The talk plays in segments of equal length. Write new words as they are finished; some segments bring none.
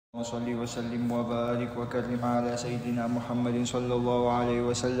وصلي وسلم وبارك وكرم على سيدنا محمد صلى الله عليه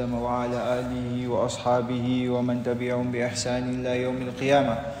وسلم وعلى آله وأصحابه ومن تبعهم بإحسان إلى يوم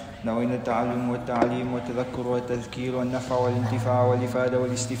القيامة. نوينا التعلم والتعليم والتذكر والتذكير والنفع والانتفاع والإفادة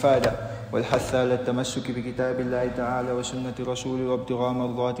والاستفادة والحث على التمسك بكتاب الله تعالى وسنة رسوله وابتغاء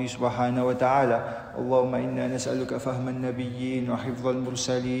مرضاته سبحانه وتعالى. اللهم إنا نسألك فهم النبيين وحفظ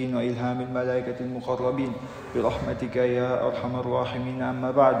المرسلين وإلهام الملائكة المقربين برحمتك يا أرحم الراحمين.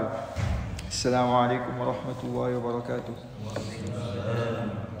 أما بعد، السلام عليكم ورحمة الله وبركاته.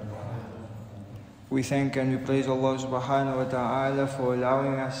 We thank and we praise Allah subhanahu wa ta'ala for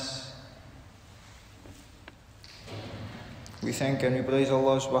allowing us. We thank and we praise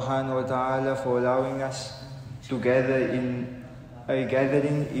Allah subhanahu wa ta'ala for allowing us to gather in a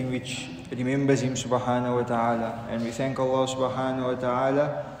gathering in which remembers Him subhanahu wa ta'ala. And we thank Allah subhanahu wa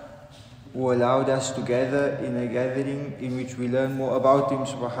ta'ala who allowed us to gather in a gathering in which we learn more about Him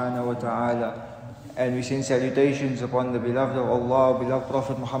subhanahu wa ta'ala. And we send salutations upon the beloved of Allah, beloved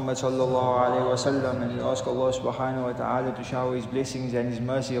Prophet Muhammad sallallahu alayhi wa sallam, and we ask Allah subhanahu wa ta'ala to shower His blessings and His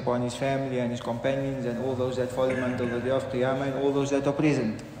mercy upon His family and His companions and all those that follow Him until the day of Qiyamah and all those that are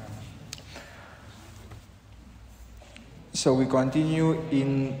present. So we continue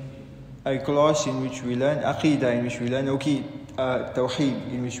in a class in which we learn Aqeedah, in which we learn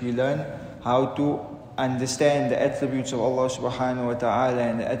Tawheed, in which we learn how to understand the attributes of Allah subhanahu wa ta'ala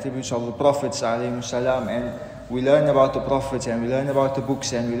and the attributes of the Prophets alayhi salam, and we learn about the Prophets and we learn about the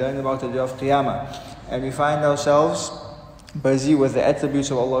books and we learn about the day of Qiyamah, and we find ourselves busy with the attributes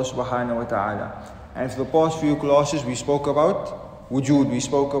of Allah subhanahu wa ta'ala. And for the past few classes we spoke about wujud, we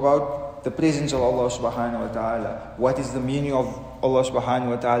spoke about the presence of Allah subhanahu wa ta'ala. What is the meaning of Allah subhanahu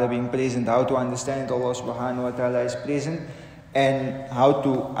wa ta'ala being present, how to understand Allah subhanahu wa ta'ala is present, and how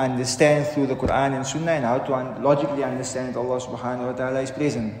to understand through the Quran and Sunnah, and how to logically understand Allah subhanahu wa ta'ala is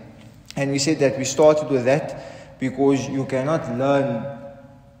present. And we said that we started with that because you cannot learn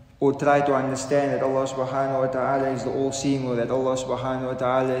or try to understand that Allah subhanahu wa ta'ala is the all-seeing, or that Allah subhanahu wa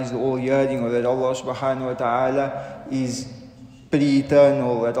ta'ala is the all-hearing, or that Allah subhanahu wa ta'ala is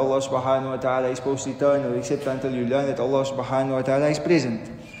pre-eternal, that Allah subhanahu wa ta'ala is post-eternal, except until you learn that Allah subhanahu wa ta'ala is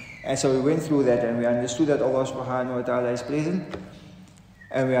present. And so we went through that and we understood that Allah subhanahu wa ta'ala is present,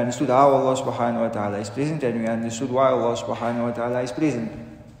 and we understood how Allah subhanahu wa ta'ala is present, and we understood why Allah subhanahu wa ta'ala is present.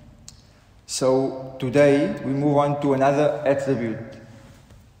 So today we move on to another attribute,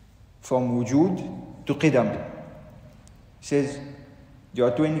 from wujud to qidam. It says there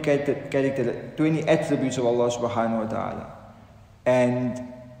are 20 attributes of Allah subhanahu wa ta'ala, and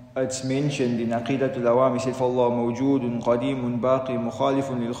it's mentioned in Aqeedah al-Awam. He said, فَاللَّهُ مَوْجُودٌ قَدِيمٌ بَاقٍ مُخَالِفٌ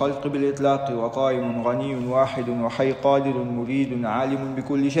لِلْخَلْقِ بِالْإِطْلَاقِ وَقَائِمٌ غَنِيٌّ وَاحِدٌ وَحَيٌّ قَادِرٌ مُرِيدٌ عَالِمٌ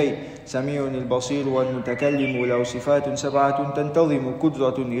بِكُلِّ شَيْءٍ سَمِيعٌ الْبَصِيرُ وَالْمُتَكَلِّمُ لَهُ صِفَاتٌ سَبْعَةٌ تَنْتَظِمُ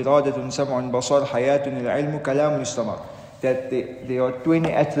قُدْرَةٌ إِرَادَةٌ سَمْعٌ بَصَرٌ حَيَاةٌ الْعِلْمُ كَلَامٌ اسْتَمَرَ. That there are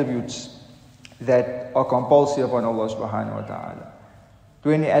 20 attributes that are compulsory upon Allah subhanahu wa ta'ala.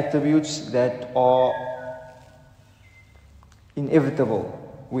 20 attributes that are inevitable.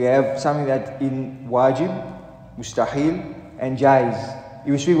 We have something that in wajib, mustahil, and jaiz.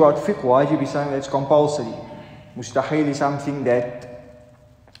 If we speak about fiqh, wajib is something that's compulsory. Mustahil is something that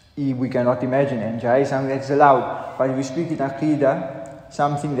we cannot imagine, and jaiz is something that's allowed. But if we speak in Aqeedah,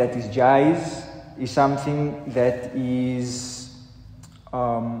 something that is jaiz is something that is,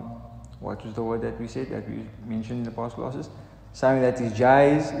 what was the word that we said, that we mentioned in the past classes? Something that is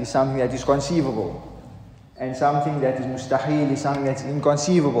jaiz is something that is conceivable. And something that is mustahil is something that's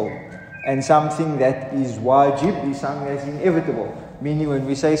inconceivable. And something that is wajib is something that's inevitable. Meaning when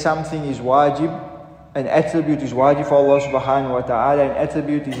we say something is wajib, an attribute is wajib for Allah subhanahu wa ta'ala, an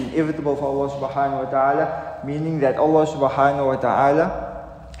attribute is inevitable for Allah subhanahu wa ta'ala, meaning that Allah subhanahu wa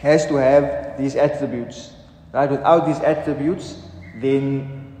ta'ala has to have these attributes. Right? Without these attributes,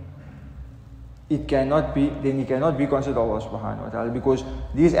 then it cannot be considered Allah subhanahu wa ta'ala, because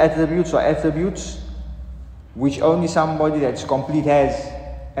these attributes are attributes which only somebody that's complete has.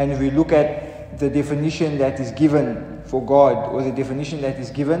 And if we look at the definition that is given for God, or the definition that is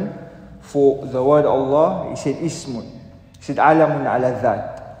given for the word Allah, he said ismun. He said alamun ala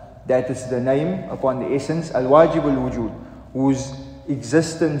dhat. That is the name upon the essence, al-wajib al-wujud, whose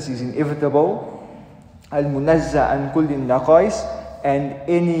existence is inevitable, al-munazza an kulli naqais, and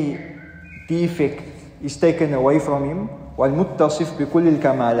any defect is taken away from him, wal-muttasif bi kulli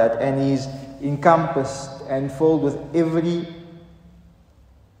al-kamalat, and he is encompassed and filled with every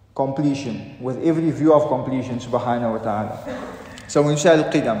completion, with every view of completion, subhanahu wa ta'ala. So when we say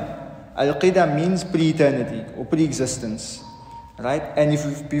al-qidam means pre-eternity or pre-existence, right? And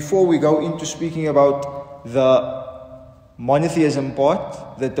before we go into speaking about the monotheism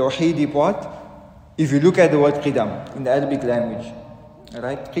part, the tawheedi part, if you look at the word qidam in the Arabic language,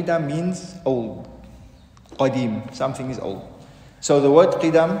 right? Qidam means old. Qadim, something is old. So the word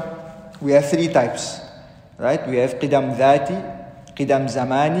qidam, we have three types, right? We have qidam dhati, qidam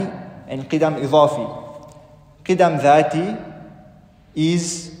zamani, and qidam idafi. Qidam dhati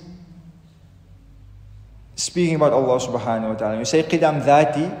is speaking about Allah subhanahu wa ta'ala. When we say qidam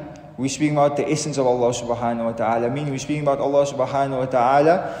dhati, we're speaking about the essence of Allah subhanahu wa ta'ala. Meaning we're speaking about Allah subhanahu wa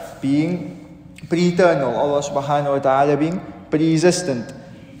ta'ala being pre-eternal, Allah subhanahu wa ta'ala being pre-existent.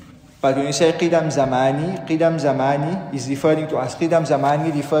 But when you say qidam zamani is referring to us. Qidam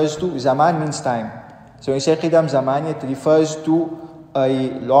zamani refers to, zaman means time. So when you say qidam zamani, it refers to a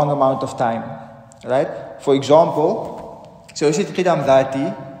long amount of time. Right? For example, so you say qidam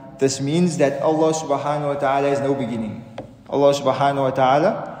dhati, this means that Allah subhanahu wa ta'ala has no beginning. Allah subhanahu wa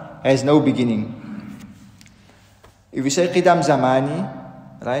ta'ala has no beginning. If we say qidam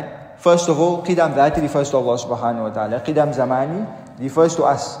zamani, right? First of all, qidam dhati refers to Allah subhanahu wa ta'ala. Qidam zamani refers to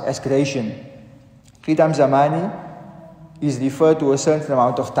us as creation. Qidam zamani is referred to a certain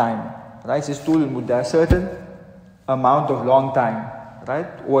amount of time. Right? It's tul mudda, a certain amount of long time. Right?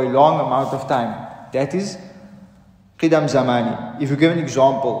 Or a long amount of time. That is qidam zamani. If you give an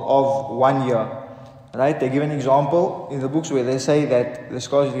example of 1 year, right? They give an example in the books where they say that the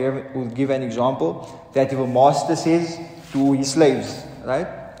scholars will give an example that if a master says to his slaves, right?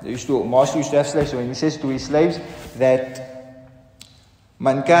 Master used to have slaves, so when he says to his slaves that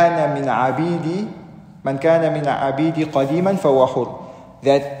Man kana min abidi qadiman fahuwa hur.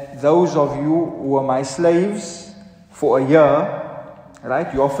 That those of you who are my slaves for a year,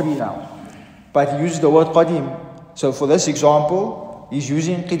 right, you are free now. But he used the word qadim. So for this example, he's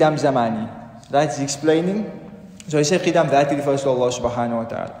using qidam zamani. Right, he's explaining. So he said qidam dhati refers to Allah subhanahu wa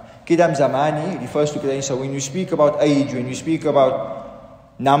ta'ala. Qidam zamani refers to creation. So when you speak about age, when you speak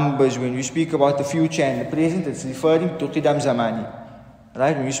about numbers, when you speak about the future and the present, it's referring to qidam zamani.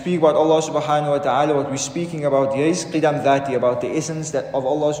 Right? When we speak about Allah subhanahu wa ta'ala, what we're speaking about here is qidam dhati, about the essence of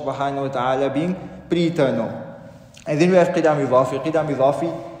Allah subhanahu wa ta'ala being pre-eternal. And then we have qidam idafi. Qidam idafi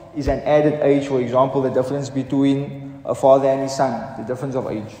is an added age, for example, the difference between a father and his son, the difference of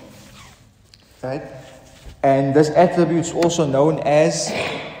age. Right? And this attribute is also known as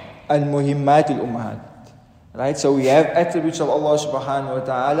al-muhimmat al-ummahat. Right? So we have attributes of Allah subhanahu wa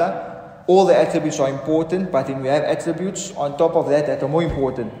ta'ala. All the attributes are important, but then we have attributes on top of that are more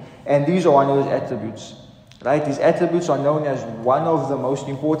important. And these are one of those attributes. Right? These attributes are known as one of the most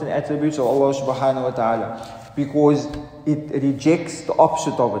important attributes of Allah subhanahu wa ta'ala, because it rejects the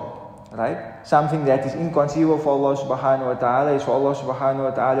opposite of it. Right? Something that is inconceivable for Allah subhanahu wa ta'ala is for Allah subhanahu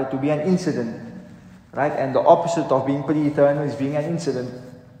wa ta'ala to be an incident. Right? And the opposite of being pre-eternal is being an incident.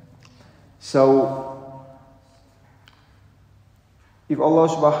 So if Allah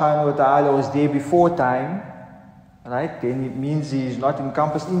subhanahu wa ta'ala was there before time, right, then it means He is not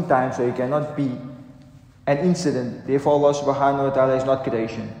encompassed in time, so He cannot be an incident. Therefore Allah subhanahu wa ta'ala is not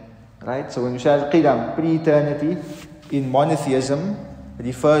creation. Right? So when you say al-qidam, pre-eternity, in monotheism,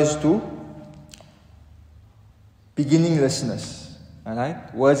 refers to beginninglessness.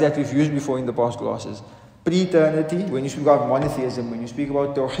 Alright? Words that we've used before in the past classes. Pre-eternity, when you speak about monotheism, when you speak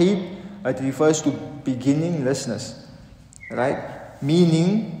about tawheed, it refers to beginninglessness. Right?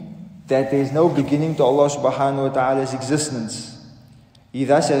 Meaning that there is no beginning to Allah subhanahu wa ta'ala's existence. He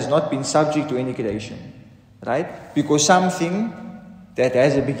thus has not been subject to any creation. Right? Because something that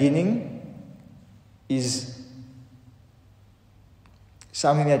has a beginning is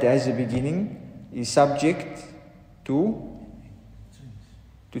subject to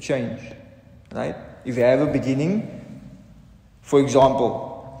change. Right? If you have a beginning, for example,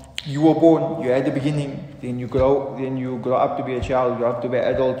 you were born, you had the beginning, then you grow up to be a child, you grow up to be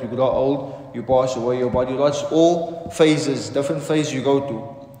an adult, you grow old, you pass away, your body rots, all phases, different phases you go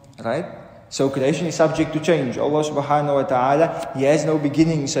to. Right? So creation is subject to change. Allah subhanahu wa ta'ala, He has no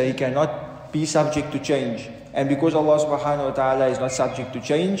beginning, so He cannot be subject to change. And because Allah subhanahu wa ta'ala is not subject to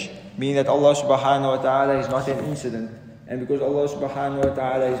change, meaning that Allah subhanahu wa ta'ala is not an incident. And because Allah subhanahu wa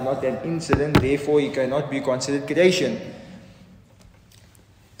ta'ala is not an incident, therefore He cannot be considered creation.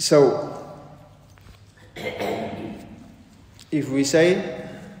 So, if we say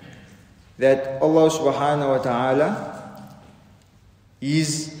that Allah subhanahu wa ta'ala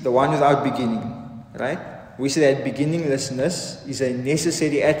is the one without beginning, right? We say that beginninglessness is a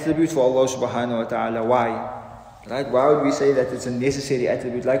necessary attribute for Allah subhanahu wa ta'ala. Why? Right? Why would we say that it's a necessary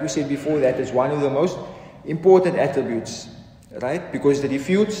attribute? Like we said before, that is one of the most important attributes, right? Because it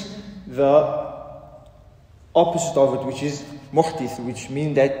refutes the opposite of it, which is muhdith, which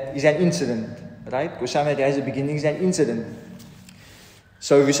means that is an incident, right? Because something that has a beginning is an incident.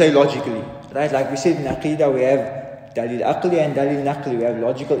 So if you say logically, right? Like we said in Aqeedah, we have dalil aqli and dalil naqli. We have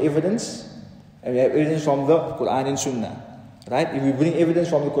logical evidence, and we have evidence from the Quran and Sunnah, right? If we bring evidence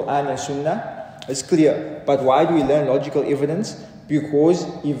from the Quran and Sunnah, it's clear. But why do we learn logical evidence? Because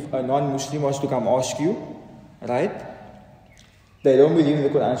if a non-Muslim was to come ask you, right? They don't believe in the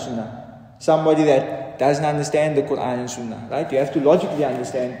Quran and Sunnah. Somebody that doesn't understand the Quran and Sunnah, right? You have to logically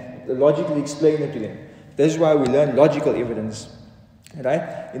understand, logically explain it to them. This is why we learn logical evidence,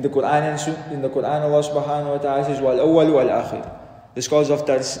 right? In the Quran Allah subhanahu wa ta'ala says, wal awwalu wal akhir. The scholars of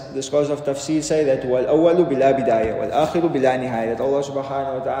tafsir say that wal awwalu bila bidayah, wal akhiru bila nihayah. That Allah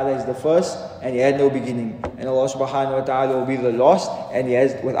subhanahu wa ta'ala is the first and He had no beginning, and Allah subhanahu wa ta'ala will be the last and He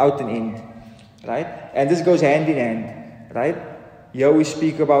has without an end, right? And this goes hand in hand, right? Here we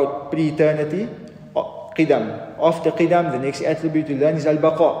speak about pre-eternity, qidam. After qidam, the next attribute to learn is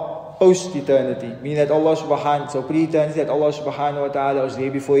al-baqa, post-eternity. Meaning that Allah subhanahu, so pre-eternity, that Allah subhanahu wa ta'ala was there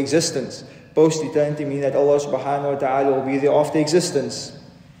before existence. Post-eternity meaning that Allah subhanahu wa ta'ala will be there after existence.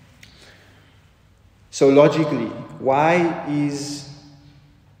 So logically, why is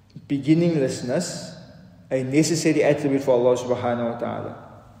beginninglessness a necessary attribute for Allah subhanahu wa ta'ala?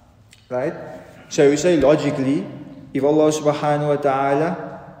 Right? So we say logically, if Allah subhanahu wa ta'ala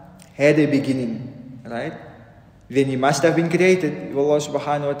had a beginning, right, then He must have been created. If Allah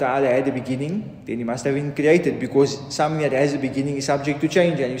subhanahu wa ta'ala had a beginning, then He must have been created, because something that has a beginning is subject to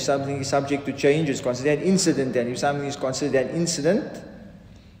change, and if something is subject to change, it's considered an incident, and if something is considered an incident,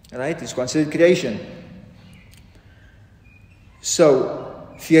 right, it's considered creation. So,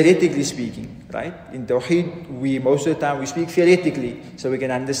 theoretically speaking, right, in Tawheed, most of the time we speak theoretically, so we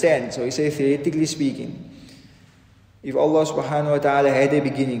can understand. So we say theoretically speaking, if Allah subhanahu wa ta'ala had a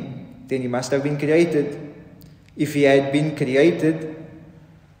beginning, then He must have been created. If He had been created,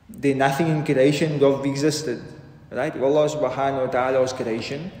 then nothing in creation would have existed. Right? If Allah subhanahu wa ta'ala was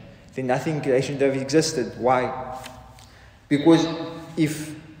creation, then nothing in creation would have existed. Why? Because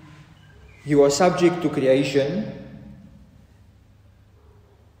if He was subject to creation,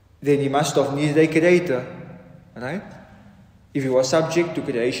 then He must have needed a creator. Right? If He was subject to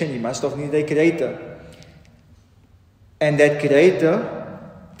creation, He must have needed a creator. And that creator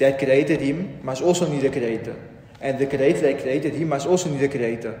that created Him must also need a creator. And the creator that created Him must also need a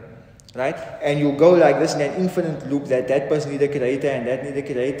creator. Right? And you go like this in an infinite loop, that person need a creator and that need a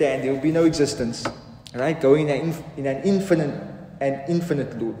creator, and there will be no existence. Right? Going in an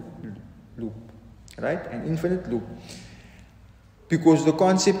infinite loop. Right? An infinite loop. Because the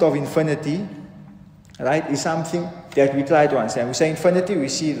concept of infinity, right, is something that we try to understand. We say infinity, we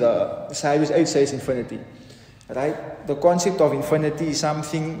see the Cyrus 8 says infinity. Right? The concept of infinity is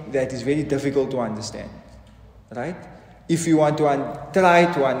something that is very difficult to understand. Right? If you want to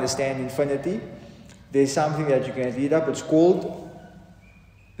try to understand infinity, there's something that you can read up. It's called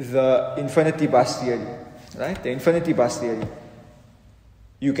the infinity bus theory. Right? The infinity bus theory.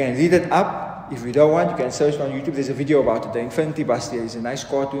 You can read it up. If you don't want, you can search on YouTube. There's a video about it. The infinity bus theory is a nice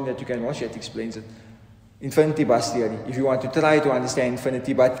cartoon that you can watch. It explains it. Infinity bus theory. If you want to try to understand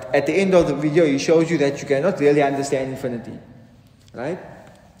infinity, but at the end of the video, he shows you that you cannot really understand infinity. Right?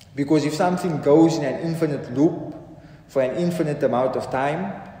 Because if something goes in an infinite loop for an infinite amount of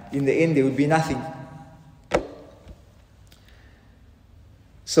time, in the end there would be nothing.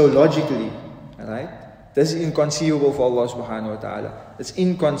 So logically, right, this is inconceivable for Allah subhanahu wa ta'ala. It's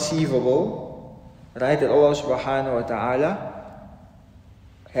inconceivable, right, that Allah subhanahu wa ta'ala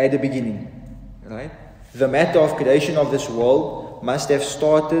had a beginning. Right? The matter of creation of this world must have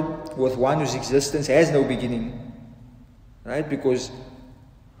started with one whose existence has no beginning. Right? Because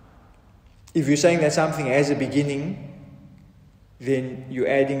if you're saying that something has a beginning, then you're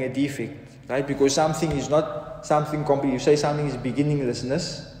adding a defect. Right? Because something is not something complete. You say something is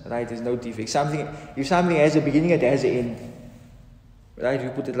beginninglessness, right? There's no defect. If something has a beginning, it has an end. Right? If you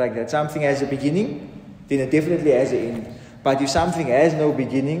put it like that. Something has a beginning, then it definitely has an end. But if something has no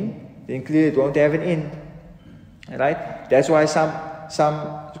beginning, then clearly it won't have an end. Right? That's why some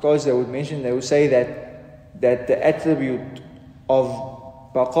scholars they would say that the attribute of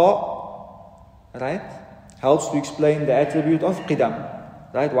baqa, right, helps to explain the attribute of qidam.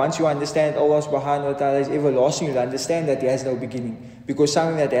 Right? Once you understand Allah subhanahu wa ta'ala is everlasting, you'll understand that He has no beginning. Because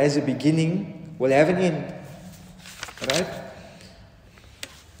something that has a beginning will have an end. Right?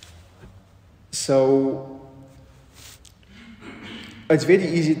 So it's very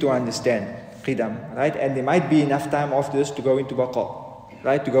easy to understand qidam, right? And there might be enough time after this to go into baqa,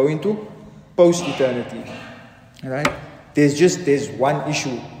 right? To go into post-eternity, right? There's one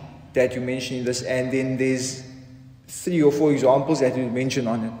issue that you mention in this, and then there's 3 or 4 examples that you mention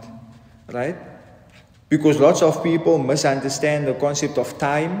on it, right? Because lots of people misunderstand the concept of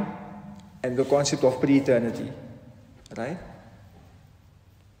time and the concept of pre-eternity. Right?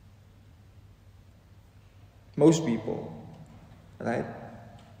 Most people. Right?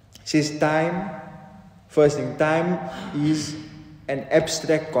 It says time, first thing, time is an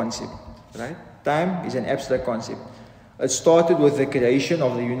abstract concept. Right? Time is an abstract concept. It started with the creation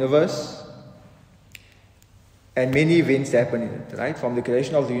of the universe, and many events happen in it, right? From the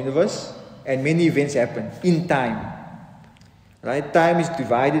creation of the universe, and many events happen in time, right? Time is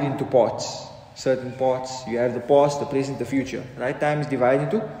divided into parts, certain parts. You have the past, the present, the future, right? Time is divided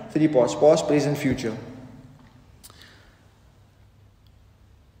into 3 parts: past, present, future.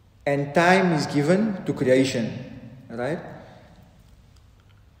 And time is given to creation, right?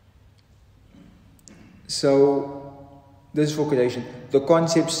 So, this is for creation. The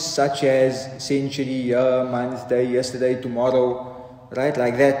concepts such as century, year, month, day, yesterday, tomorrow, right,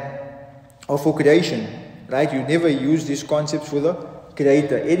 like that, are for creation, right? You never use these concepts for the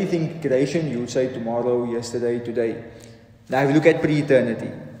creator. Anything creation, you would say tomorrow, yesterday, today. Now, if you look at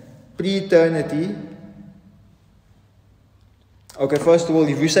pre-eternity. Pre-eternity, okay, first of all,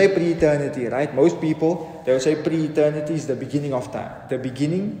 if you say pre-eternity, right, most people, they will say pre-eternity is the beginning of time. The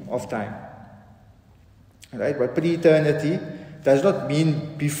beginning of time. Right? But pre-eternity does not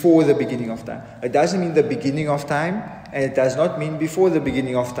mean before the beginning of time. It doesn't mean the beginning of time, and it does not mean before the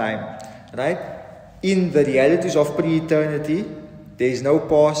beginning of time. Right? In the realities of pre-eternity, there is no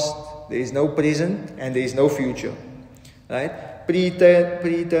past, there is no present, and there is no future. Right?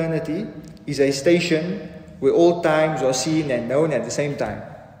 Pre-eternity is a station where all times are seen and known at the same time.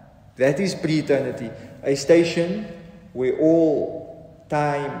 That is pre-eternity. A station where all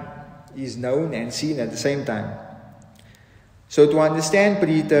time is known and seen at the same time. So to understand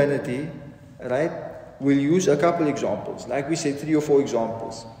pre-eternity, right, we'll use a couple examples. Like we said, 3 or 4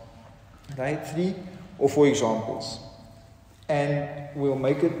 examples. Right? 3 or 4 examples. And we'll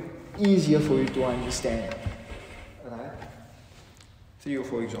make it easier for you to understand. Right? 3 or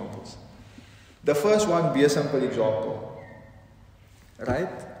 4 examples. The first one will be a simple example. Right?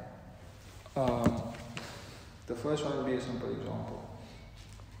 The first one will be a simple example.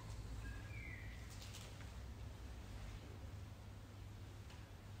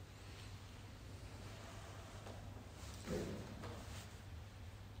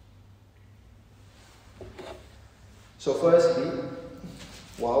 So firstly,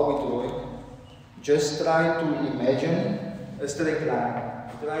 while we're drawing, just try to imagine a straight line.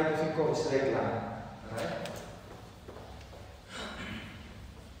 Try to think of a straight line. Right?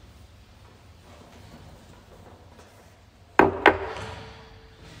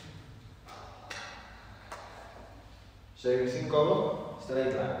 So you think of a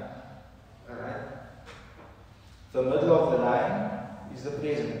straight line. Alright? The middle of the line is the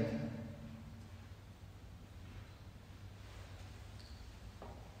present.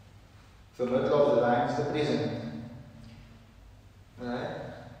 The middle of the line is the present. Right?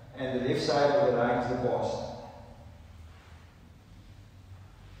 And the left side of the line is the past.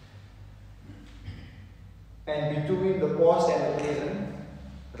 And between the past and the present,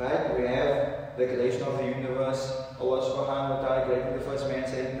 right, we have the creation of the universe, Allah subhanahu wa ta'ala creating the first man,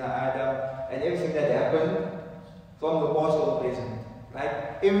 Sayyidina Adam, and everything that happened from the past to the present. Right?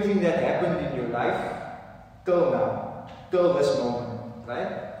 Everything that happened in your life till now, till this moment.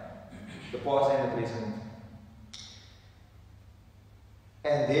 Right? The past and the present.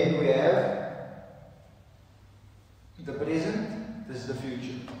 And then we have the present, this is the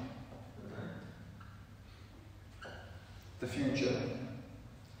future. The future.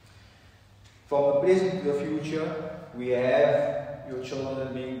 From the present to the future, we have your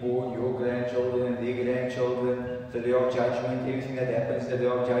children being born, your grandchildren and their grandchildren, the day of judgment, everything that happens, the day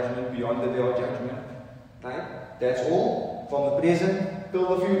of judgment, beyond the day of judgment. Right? That's all from the present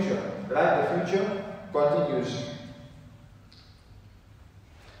till the future. Right? The future continues.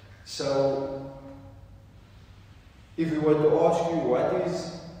 So, if we were to ask you what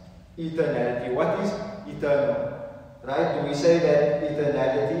is eternality, what is eternal? Right? Do we say that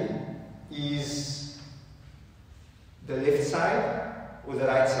eternality is the left side or the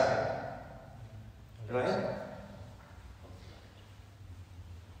right side? Right?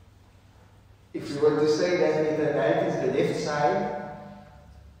 If we were to say that eternality is the left side,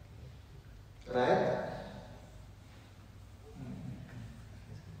 right?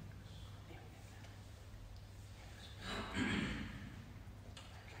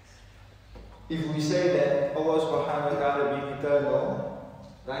 If we say that Allah subhanahu wa ta'ala being eternal,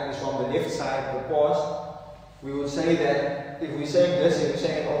 right, is from the left side, the past, we would say that if we say this, if we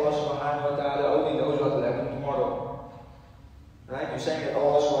say that Allah subhanahu wa ta'ala only knows what will happen tomorrow. Right? You're saying that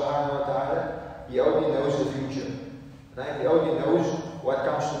Allah subhanahu wa ta'ala, He only knows the future. Right? He only knows what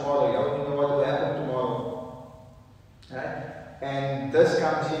comes tomorrow. He only knows what will happen tomorrow. Right? And this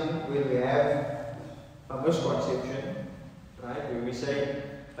comes in when we have a misconception, right? Where we say,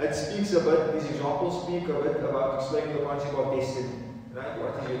 it speaks a bit, these examples speak a bit about explaining the concept of destiny. Right?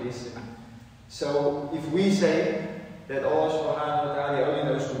 What is your destiny? So if we say that Allah subhanahu wa ta'ala only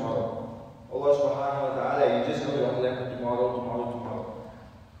knows tomorrow, Allah subhanahu wa ta'ala, He just knows what will happen tomorrow.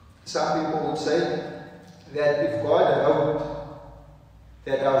 Some people would say that if God wrote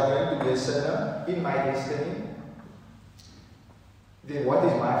that I was going to be a sinner in my destiny, then what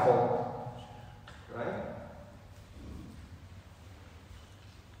is my fault? Right?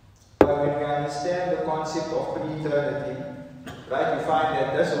 But when we understand the concept of pre-eternity, right, we find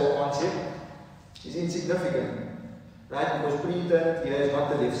that this whole concept is insignificant. Right? Because pre-eternity here is not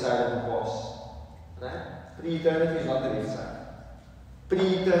the left side of the past. Right? Pre-eternity is not the left side.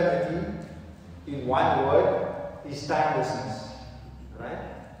 Pre-eternity, in one word, is timelessness. Right?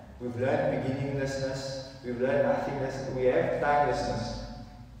 We've learned beginninglessness, we've learned nothingness, we have timelessness.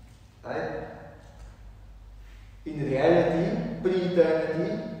 Right? In reality,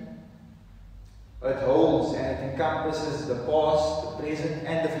 pre-eternity, it holds and it encompasses the past, the present,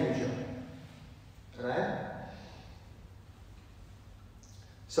 and the future. Right?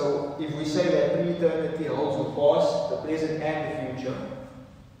 So, if we say that pre-eternity holds the past, the present, and the future,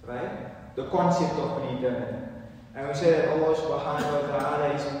 right? The concept of pre-eternity. And we say that Allah subhanahu wa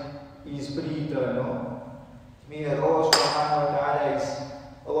ta'ala is pre-eternal, meaning that Allah subhanahu wa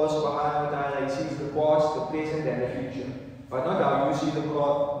ta'ala sees the past, the present, and the future. But not how you see the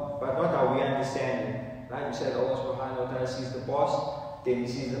past, but not how we understand it. Right? We say that Allah subhanahu wa ta'ala sees the past, then He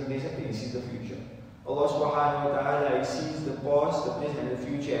sees the present, then He sees the future. Allah subhanahu wa ta'ala sees the past, the present, and the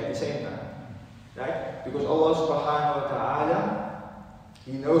future at the same time. Right? Because Allah subhanahu wa ta'ala,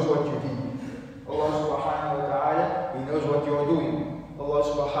 He knows what you did. Allah subhanahu wa ta'ala, He knows what you are doing. Allah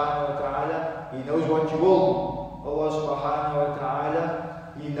subhanahu wa ta'ala, He knows what you will do. Allah subhanahu wa ta'ala,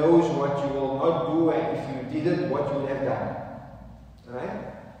 He knows what you will not do, and if you did it, what you would have done. Right?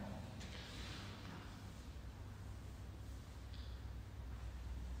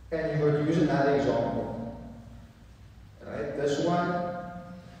 And if we were to use another example, right? This one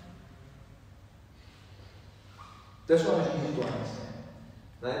is easy to understand.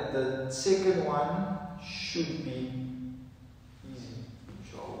 Right? The second one should be easy.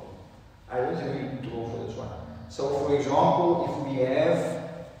 So I don't think we need to go for this one. So for example, if we have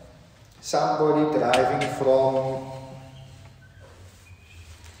somebody driving from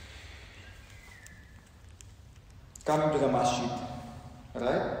coming to the masjid,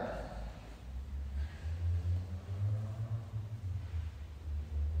 right?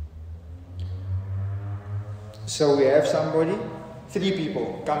 So we have somebody, 3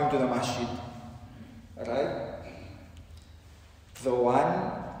 people coming to the masjid, right? The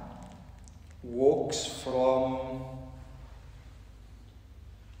one walks from,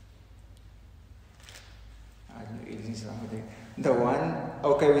 I don't know, it is something. The one,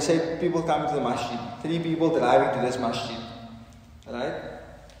 okay, we say people coming to the masjid, 3 people driving to this masjid, right?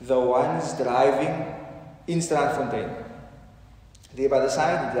 The one is driving in Strandfontein. There by the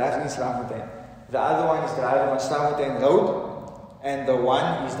side, he drives in Strandfontein. The other one is driving on Strandfontein Road, and the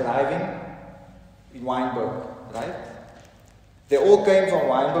one is driving in Wynberg, right? They all came from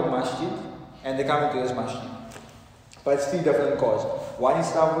Wynberg Masjid, and they're coming to this masjid. But it's 3 different cars. One is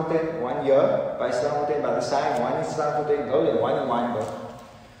Strandfontein, one here, by Strandfontein by the side, one is Strandfontein Road, and one in Wynberg.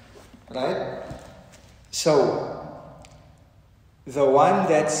 Right? So, the one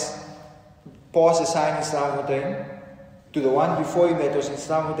that's passed the sign in Strandfontein, to the one before him that was in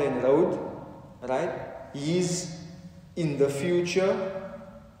Strandfontein Road, right? He's in the future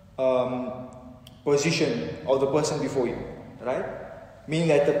position of the person before him, right? Meaning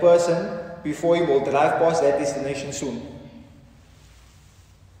that the person before him will drive past that destination soon.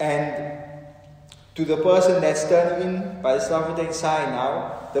 And to the person that's turning in by the Strandfontein sign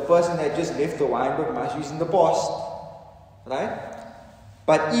now, the person that just left the Wynberg Masjid is in the past, right?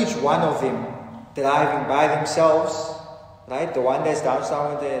 But each one of them driving by themselves, right? The one that's down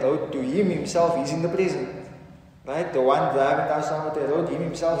Strandfontein Road, to him himself, he's in the present. Right? The one driving down Strandfontein Road, him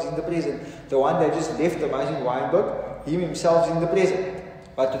himself is in the present. The one that just left the Masjid Wynberg, him himself is in the present.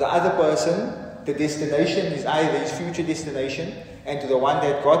 But to the other person, the destination is either his future destination, and to the one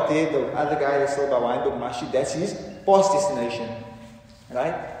that got there, the other guy that's still by Wynberg Masjid, that's his past destination.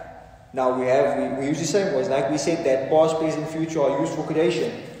 Right? Now we use the same words, like we said that past, present, future are used for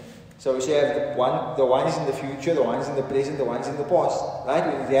creation. So we say the one is in the future, the one is in the present, the one is in the past. Right?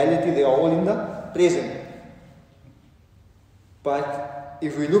 In reality, they are all in the present. But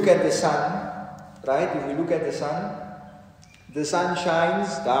if we look at the sun, right, if we look at the sun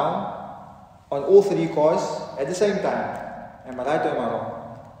shines down on all three cores at the same time. Am I right or am I wrong?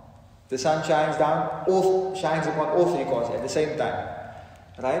 The sun shines shines upon all three cores at the same time.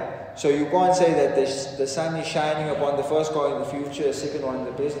 Right? So you can't say that the sun is shining upon the first core in the future, the second one in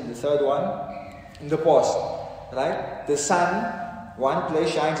the present, the third one in the past. Right? The sun, one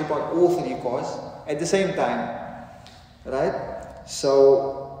place, shines upon all three cores at the same time. Right?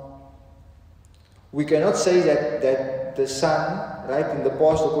 So we cannot say that the sun, right, in the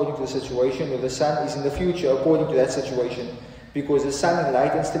past according to the situation, or the sun is in the future according to that situation. Because the sun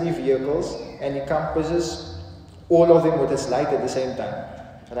enlightens three vehicles and encompasses all of them with its light at the same time.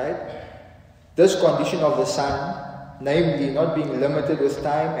 Right? This condition of the sun, namely not being limited with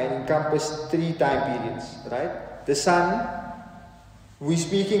time and encompass three time periods. Right? The sun, we're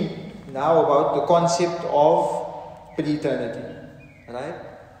speaking now about the concept of pre-eternity. Right?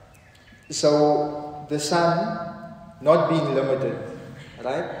 So the sun not being limited.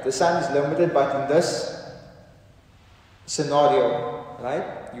 Right? The sun is limited, but in this scenario,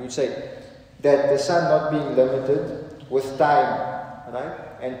 right, you would say that the sun not being limited with time, right,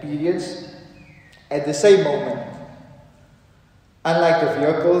 and periods at the same moment, unlike the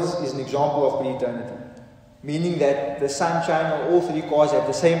vehicles, is an example of pre-eternity, meaning that the sun shines on all three cores at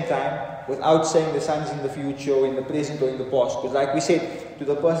the same time without saying the sun is in the future or in the present or in the past. Because like we said, to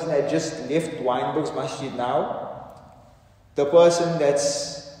the person that just left Weinberg's Masjid now, the person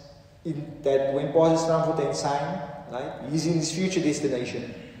that when passes Frankfurt and sign, right, he's in his future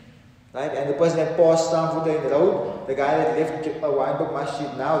destination. Right? And the person that passed Frankfurt in the road, the guy that left Weinberg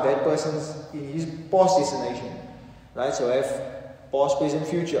Masjid now, that person's in his past destination. Right? So I have past, present,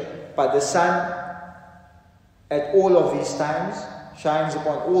 future. But the sun at all of these times shines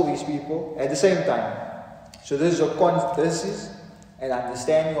upon all these people at the same time. So this is an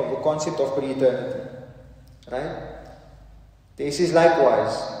understanding of the concept of pre-eternity. Right? This is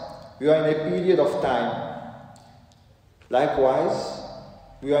likewise. We are in a period of time. Likewise,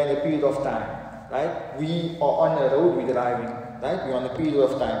 we are in a period of time, right? We are on a road, we're driving, right? We are on a period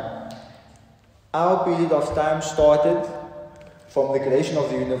of time. Our period of time started from the creation of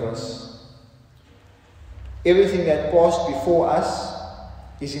the universe. Everything that passed before us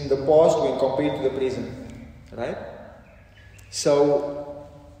is in the past when compared to the present, right? So,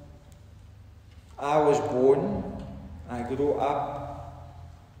 I was born, I grew up,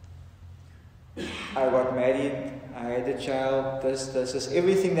 I got married, I had a child, this is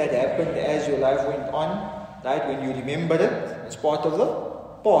everything that happened as your life went on, right? When you remember it, it's part of the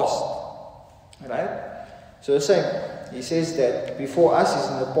past, right? So the same, he says that before us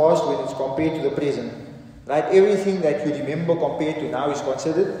is in the past when it's compared to the present, right? Everything that you remember compared to now is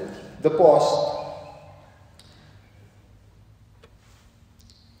considered the past.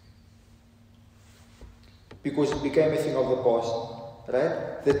 Because it became a thing of the past,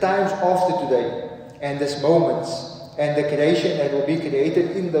 right? The times after today, and these moments, and the creation that will be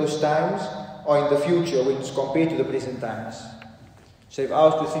created in those times are in the future when it's compared to the present times. So if I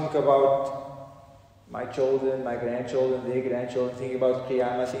was to think about my children, my grandchildren, their grandchildren, thinking about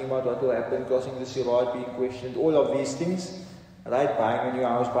Qiyamah, thinking about what will happen, crossing the Sirat, being questioned, all of these things, right? Buying a new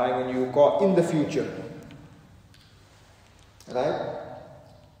house, buying a new car in the future, right?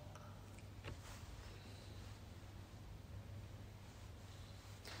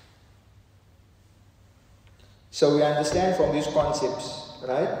 So we understand from these concepts,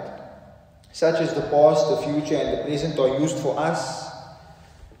 right, such as the past, the future, and the present are used for us.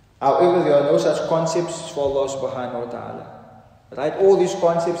 However, there are no such concepts for Allah subhanahu wa ta'ala. Right? All these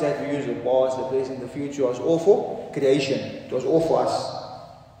concepts that we use, the past, the present, the future, was all for creation. It was all for us.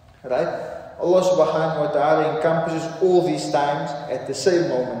 Right? Allah subhanahu wa ta'ala encompasses all these times at the same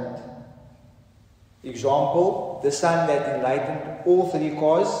moment. Example, the sun that enlightened all three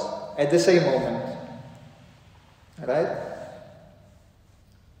cores at the same moment. Right?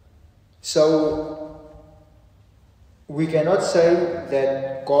 So, we cannot say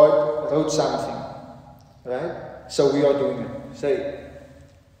that God wrote something. Right? So we are doing it. Say,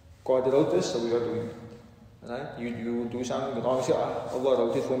 God wrote this, so we are doing it. Right? You do something, but obviously Allah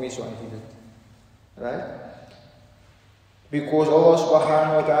wrote it for me, so I did it. Right? Because Allah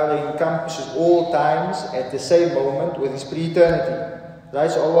subhanahu wa ta'ala encompasses all times at the same moment with His pre-eternity. Right?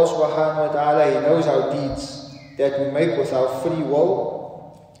 So Allah subhanahu wa ta'ala, He knows our deeds that we make with our free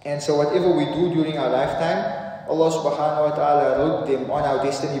will, and so whatever we do during our lifetime, Allah subhanahu wa ta'ala wrote them on our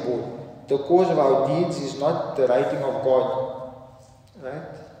destiny board. The cause of our deeds is not the writing of God, right?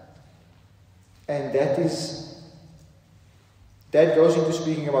 And that goes into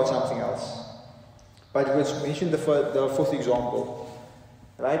speaking about something else. But let's mention the fourth example,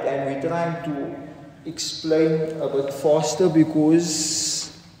 right? And we're trying to explain a bit faster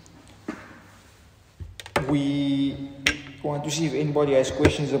because we want to see if anybody has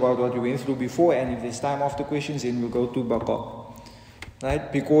questions about what we went through before, and if there's time after questions, then we'll go to Baqa.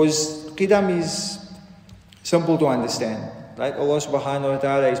 Right? Because Qidam is simple to understand. Right? Allah subhanahu wa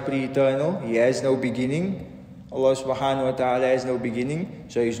ta'ala is pre-eternal. He has no beginning. Allah subhanahu wa ta'ala has no beginning.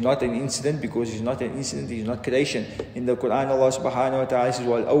 So He's not an incident. Because He's not an incident, He's not creation. In the Quran, Allah subhanahu wa ta'ala says,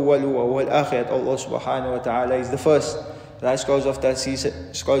 وَالْأَوَّلُ وَالْآخِرَةُ. Allah subhanahu wa ta'ala is the first. Right? Scholars of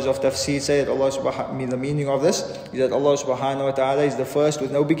Tafsir say that Allah subhanahu, the meaning of this is that Allah subhanahu wa ta'ala is the first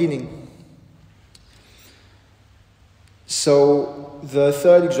with no beginning. So the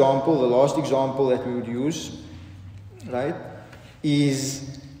third example, the last example that we would use, right,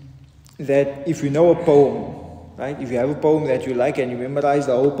 is that if you know a poem, right, if you have a poem that you like and you memorize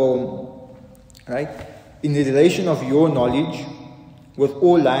the whole poem, right, in the relation of your knowledge with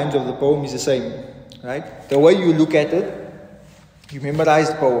all lines of the poem is the same, right? The way you look at it, you memorize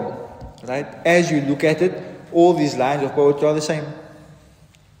the poem, right? As you look at it, all these lines of poetry are the same.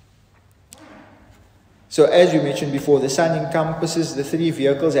 So as you mentioned before, the sun encompasses the three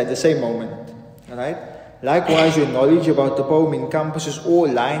vehicles at the same moment, right? Likewise, your knowledge about the poem encompasses all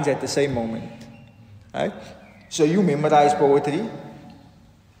lines at the same moment, right? So you memorize poetry,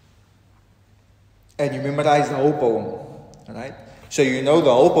 and you memorize the whole poem, right? So you know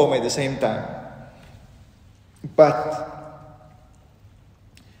the whole poem at the same time. But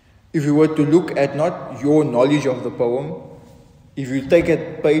if you were to look at not your knowledge of the poem, if you take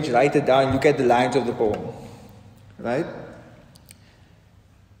a page, write it down, look at the lines of the poem, right?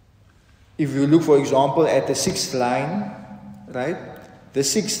 If you look, for example, at the 6th line, right? The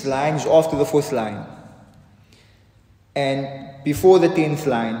 6th line is after the 4th line. And before the 10th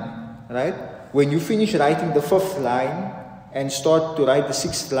line, right? When you finish writing the 5th line and start to write the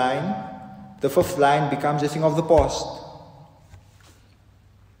 6th line, the 5th line becomes a thing of the past.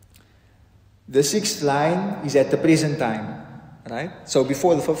 The 6th line is at the present time. Right? So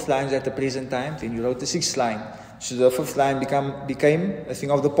before the 5th line is at the present time, then you wrote the 6th line. So the 5th line became a thing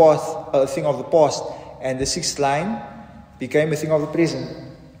of the past, and the 6th line became a thing of the present.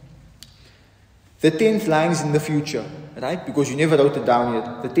 The 10th line is in the future, right? Because you never wrote it down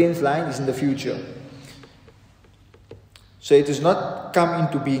yet. The 10th line is in the future. So it has not come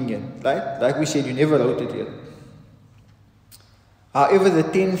into being yet, right? Like we said, you never wrote it yet. However, the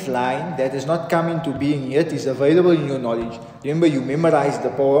 10th line that has not come into being yet is available in your knowledge. Remember, you memorized the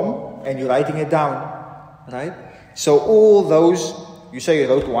poem and you're writing it down, right? So all those, you say you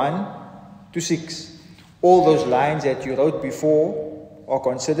wrote 1 to 6. All those lines that you wrote before are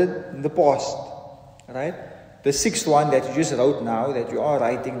considered in the past, right? The 6th one that you just wrote now, that you are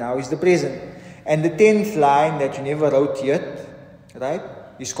writing now, is the present. And the 10th line that you never wrote yet, right,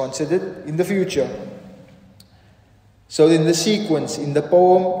 is considered in the future. So then the sequence in the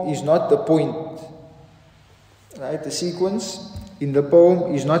poem is not the point, right? The sequence in the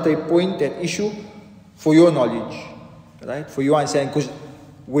poem is not a point at issue for your knowledge, right? For your understanding, because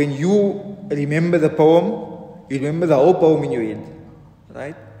when you remember the poem, you remember the whole poem in your head,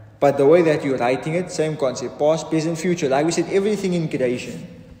 right? But the way that you're writing it, same concept, past, present, future. Like we said, everything in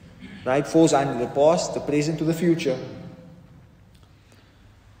creation, right, falls under the past, the present to the future.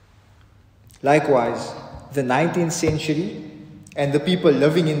 Likewise, the 19th century and the people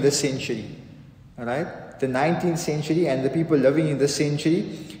living in this century, right? The 19th century and the people living in this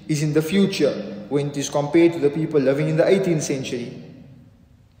century is in the future when it is compared to the people living in the 18th century.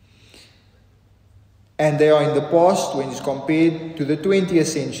 And they are in the past when it's compared to the 20th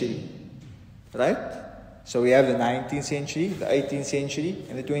century, right? So we have the 19th century, the 18th century,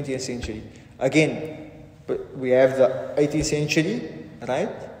 and the 20th century. Again, we have the 18th century, right,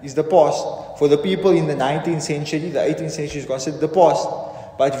 is the past. For the people in the 19th century, the 18th century is considered the past.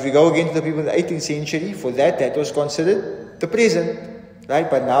 But if we go again to the people in the 18th century, for that was considered the present, right?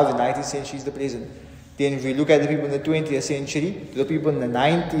 But now the 19th century is the present. Then if we look at the people in the 20th century, the people in the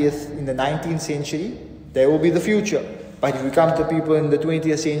 19th century, they will be the future. But if we come to people in the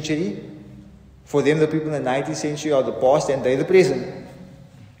 20th century, for them the people in the 19th century are the past and they're the present.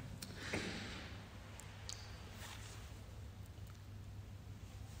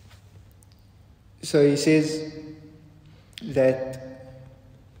 So he says that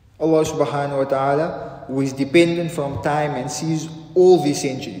Allah subhanahu wa ta'ala, who is dependent from time and sees all these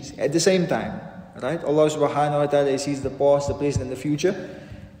centuries at the same time, right? Allah subhanahu wa ta'ala sees the past, the present and the future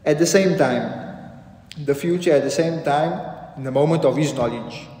at the same time. The future at the same time in the moment of his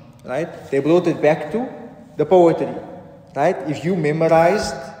knowledge, right? They brought it back to the poetry, right? If you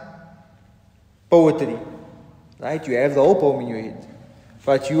memorized poetry, right, you have the whole poem in your head,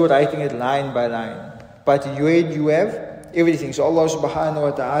 but you are writing it line by line, But in your head you have everything. So Allah subhanahu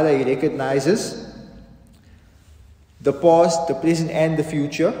wa ta'ala, He recognizes the past, the present and the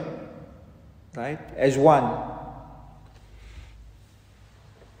future, right, as one.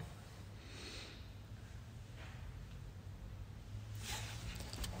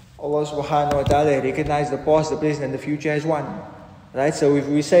 Allah subhanahu wa ta'ala recognizes the past, the present and the future as one. Right? So if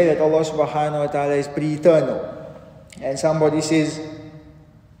we say that Allah subhanahu wa ta'ala is pre-eternal, and somebody says,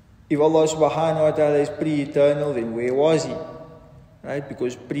 if Allah subhanahu wa ta'ala is pre-eternal, then where was He? Right?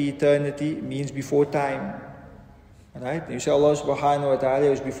 Because pre-eternity means before time. Right? You say Allah subhanahu wa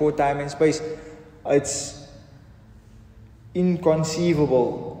ta'ala was before time and space. It's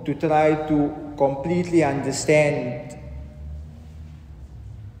inconceivable to try to completely understand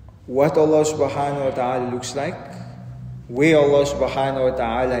what Allah subhanahu wa ta'ala looks like, where Allah subhanahu wa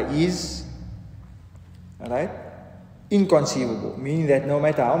ta'ala is. Right? Inconceivable, meaning that no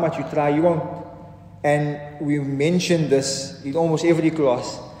matter how much you try, you won't. And we mention this in almost every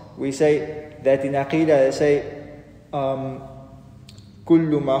class. We say that in Aqeedah, they say,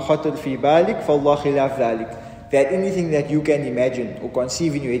 كل ما خطر في بالك فالله خلاف ذلك. That anything that you can imagine or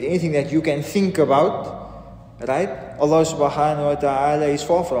conceive in your head, anything that you can think about, right? Allah subhanahu wa ta'ala is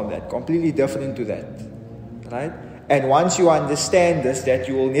far from that, completely different to that, right? And once you understand this, that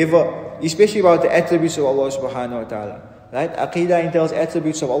you will never, especially about the attributes of Allah subhanahu wa ta'ala, right? Aqeedah entails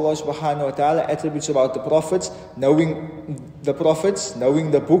attributes of Allah subhanahu wa ta'ala, attributes about the prophets, knowing the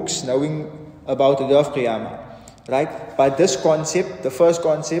books, knowing about the day of Qiyamah, right? But this concept, the first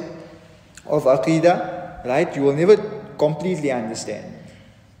concept of Aqeedah, right, you will never completely understand,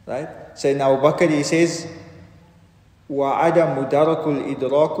 right? So now Bakr, he says, وَعَدَمُ دَرَكُ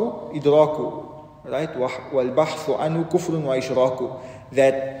الْإِدْرَاكُ إِدْرَاكُ, right? وَالْبَحْثُ عَنْهُ كُفْرٌ وَإِشْرَاكُ.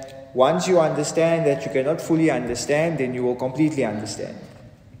 That once you understand that you cannot fully understand, then you will completely understand,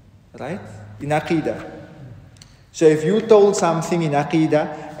 right? In Aqeedah. So if you told something in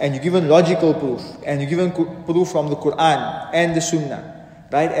Aqeedah and you're given logical proof, and you're given proof from the Quran and the Sunnah,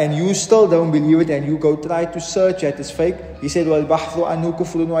 right, and you still don't believe it and you go try to search that it's fake, he said, وَالْبَحْثُ عَنْهُ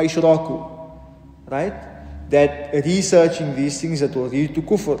كُفْرٌ وَإِشْرَاكُ, right? That researching these things that will lead to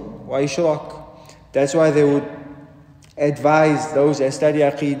kufr, وَإِشْرَاكُ. That's why they would advise those that study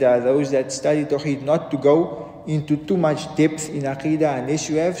Aqeedah, those that study Tawheed, not to go into too much depth in Aqeedah unless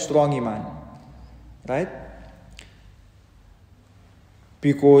you have strong Iman, right?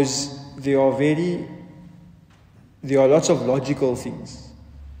 Because there are lots of logical things,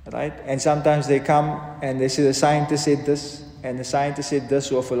 right? And sometimes they come and they say the scientist said this, and the scientist said this,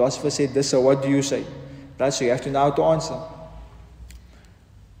 or a philosopher said this, so what do you say? Right? So you have to know how to answer.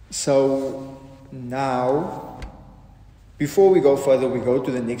 So now, before we go further, we go to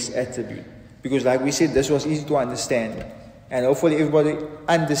the next attribute. Because like we said, this was easy to understand. And hopefully everybody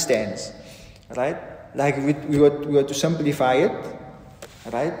understands. Right? Like we were to simplify it,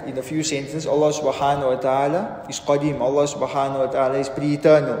 right? In a few sentences, Allah subhanahu wa ta'ala is qadim. Allah subhanahu wa ta'ala is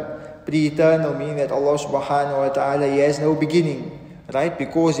pre-eternal. Pre-eternal meaning that Allah subhanahu wa ta'ala, He has no beginning. Right?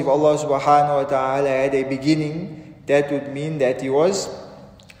 Because if Allah subhanahu wa ta'ala had a beginning, that would mean that He was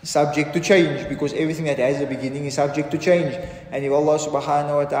subject to change, because everything that has a beginning is subject to change. And if Allah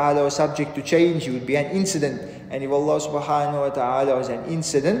subhanahu wa ta'ala was subject to change, He would be an incident. And if Allah subhanahu wa ta'ala was an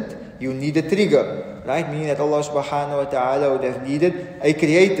incident, you need a trigger, right? Meaning that Allah subhanahu wa ta'ala would have needed a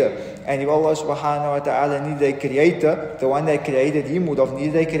creator. And if Allah subhanahu wa ta'ala needed a creator, the one that created Him would have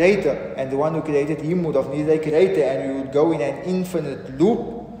needed a creator. And the one who created Him would have needed a creator. And we would go in an infinite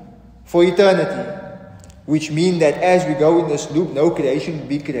loop for eternity. Which means that as we go in this loop, no creation will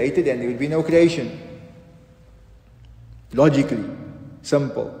be created and there will be no creation. Logically,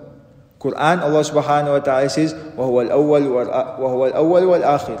 simple. Quran, Allah subhanahu wa ta'ala says, وَهُوَ الْأَوَّلُ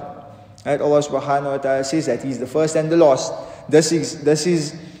وَالْآخِرُ. Right? Allah subhanahu wa ta'ala says that He is the first and the last. This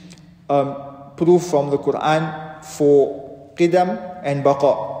is proof from the Quran for Qidam and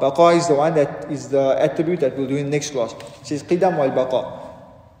Baqa. Baqa is the one that is the attribute that we'll do in the next class. It says Qidam wal Baqa.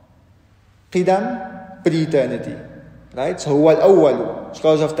 Qidam, pre-eternity. Right? So huwa al-awwalu.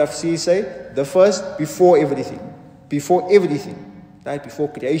 Scholars of tafsir say the first before everything. Before everything. Right? Before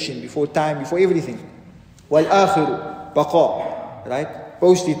creation, before time, before everything. Wal-akhiru, baqa. Right?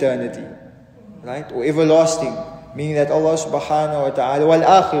 Post-eternity. Right? Or everlasting. Meaning that Allah subhanahu wa ta'ala,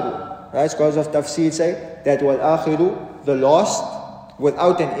 wal-akhiru. Right? Scholars of tafsir say that wal-akhiru, the last,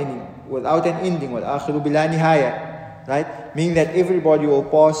 without an ending. Without an ending. Wal-akhiru bila nihaya. Right? Meaning that everybody will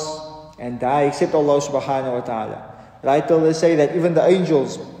pass and die except Allah subhanahu wa ta'ala. Right? Till they say that even the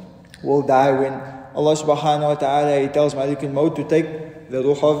angels will die when Allah subhanahu wa ta'ala, He tells Malik al-Maut to take the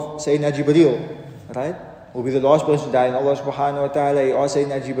ruh of Sayyidina Jibreel. Right? Will be the last person to die. And Allah subhanahu wa ta'ala, He asks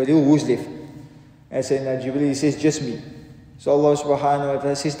Sayyidina Jibreel, who's left? And Sayyidina Jibreel says, just me. So Allah subhanahu wa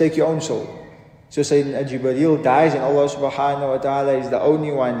ta'ala says, take your own soul. So Sayyidina Jibreel dies and Allah subhanahu wa ta'ala is the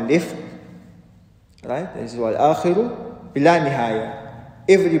only one left. Right? This is wal akhiru bila nihaya.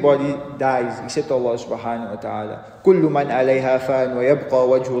 Everybody dies except Allah subhanahu wa ta'ala. Kullu man alayha fan wa yabqa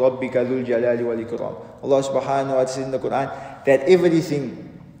wajhu rabbika dhul jalali wal ikram. Allah subhanahu wa ta'ala says in the Quran that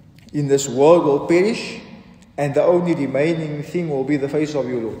everything in this world will perish and the only remaining thing will be the face of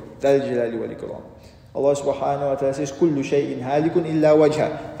your Lord. Dhul jalali wal ikram. Allah subhanahu wa ta'ala says, Kullu shay'in halikun illa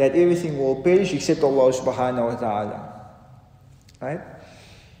wajha. That everything will perish except Allah subhanahu wa ta'ala. Right?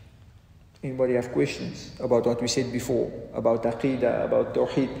 Anybody have questions about what we said before? About Aqeedah, about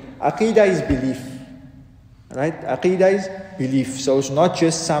Tawheed? Aqeedah is belief. Right? Aqeedah is belief. So it's not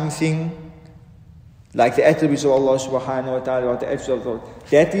just something like the attributes of Allah subhanahu wa ta'ala or the attributes of God.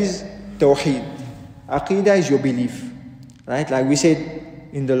 That is Tawheed. Aqeedah is your belief. Right? Like we said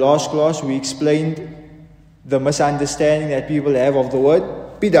in the last class, we explained the misunderstanding that people have of the word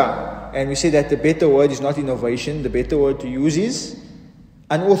bid'ah. And we say that the better word is not innovation, the better word to use is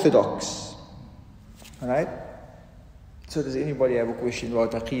unorthodox. Alright? So does anybody have a question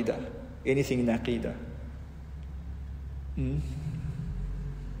about Aqeedah? Anything in Aqeedah? Shaykh,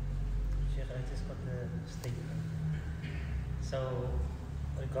 I just got the statement. So,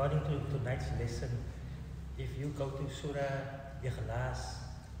 regarding to tonight's lesson, if you go to Surah Ikhlas,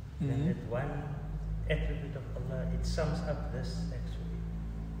 then that one attribute of Allah, it sums up this actually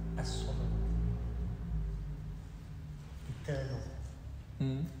as-samad, eternal.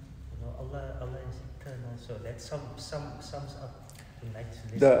 You know, Allah is eternal, so that sums up tonight's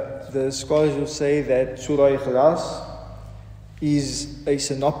lesson. The scholars will say that Surah Ikhlas is a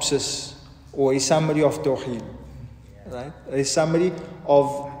synopsis or a summary of Tawheed. Right? A summary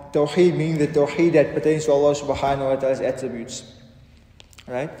of Tawheed, meaning the Tawheed that pertains to Allah subhanahu wa ta'ala's attributes.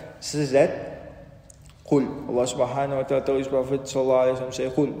 Right? Says that Qul, Allah subhanahu wa ta'ala told his Prophet sallallahu alayhi wa sallam, say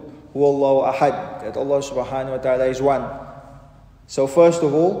Qul, Huwallahu ahad, that Allah subhanahu wa ta'ala is one. So first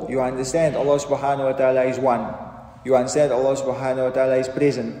of all, you understand Allah subhanahu wa ta'ala is one. You understand Allah subhanahu wa ta'ala is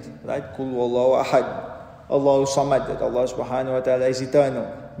present. Right? Qul Huwallahu ahad. Allahu samad, that Allah subhanahu wa ta'ala is eternal,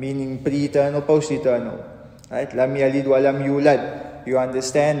 meaning pre-eternal, post-eternal. Right? Lam yalid wa lam yulad. You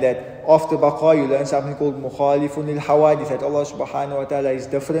understand that after Baqa you learn something called mukhalifun al-hawadith, that Allah subhanahu wa ta'ala is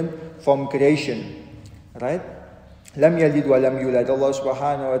different from creation. Right? Lam yalid wa lam yulad. Allah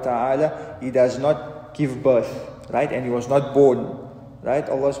subhanahu wa ta'ala, He does not give birth. Right? And He was not born. Right?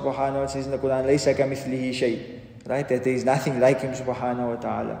 Allah subhanahu wa ta'ala says in the Quran, Laysa kamithlihi shay. Right? That there is nothing like Him subhanahu wa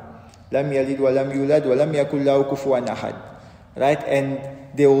ta'ala. Lam yalid wa lam yulad wa lam yakul lahu kufuwan ahad. Right? And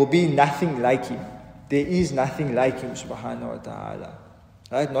there will be nothing like Him. There is nothing like Him subhanahu wa ta'ala.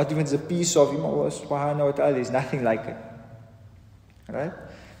 Right? Not even a piece of Him, Allah subhanahu wa ta'ala, there is nothing like it. Right?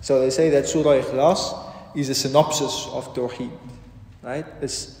 So they say that Surah Ikhlas is a synopsis of Tawheed. Right?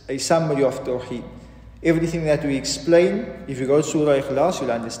 It's a summary of Tawheed. Everything that we explain, if you go to Surah Ikhlas,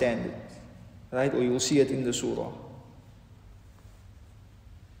 you'll understand it. Right? Or you'll see it in the Surah.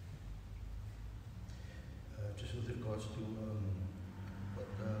 Just with regards to what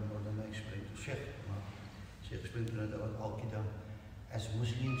Maulana explained to Shaykh. Shaykh explained to about Aqeedah. As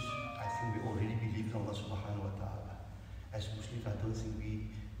Muslims, I think we already believe in Allah subhanahu wa ta'ala. As Muslims, I don't think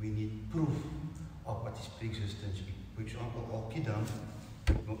we need proof of what is pre-existence. For example, Aqeedah,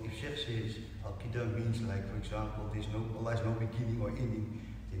 if Shaykh says Aqeedah means like, for example, Allah has no beginning or ending,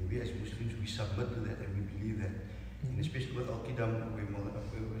 then we as Muslims, we submit to that and we believe that. And especially with Aqeedah,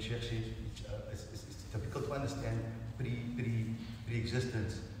 when Shaykh says it's difficult to understand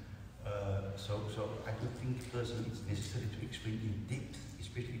pre-existence. So I don't think personally it's necessary to explain in depth,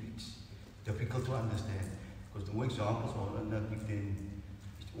 especially it's difficult to understand. Because the more examples are under give, then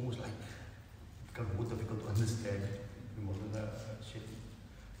it's almost like it becomes more difficult to understand. You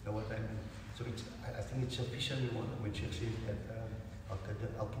know what I mean? So I think it's sufficient when Shaykh says that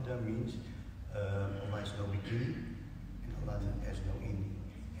Aqeedah means Allah has no beginning and Allah has no ending.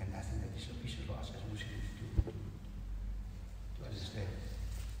 And I think that is sufficient for us as Muslims to understand.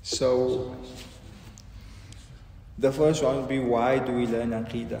 So the first one would be, why do we learn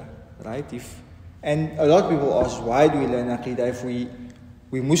Aqeedah? Right? And a lot of people ask, why do we learn Aqeedah? If we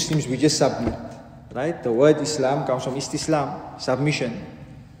Muslims, we just submit. Right? The word Islam comes from Istislam, submission.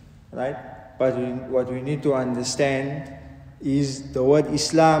 Right? But what we need to understand is the word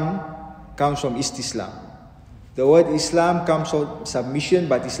Islam comes from Istislam. The word Islam comes from submission,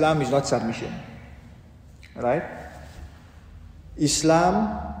 but Islam is not submission. Right?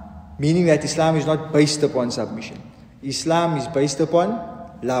 Islam, meaning that Islam is not based upon submission. Islam is based upon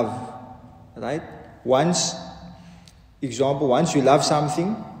love. Right? Once you love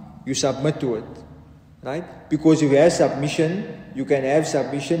something, you submit to it. right? Because if you have submission, you can have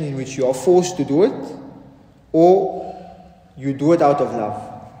submission in which you are forced to do it, or you do it out of love,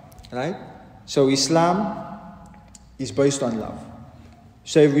 right? So Islam is based on love.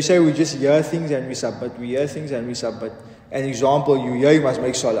 So if we say we just hear things and we submit, we hear things and we submit. An example, you hear you must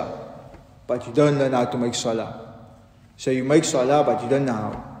make salah, but you don't learn how to make salah. So you make salah, but you don't know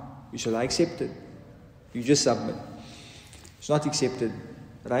how. You shall accept it. You just submit. It's not accepted,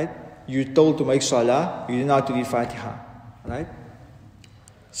 right? You're told to make salah, you don't know how to read Fatiha, right?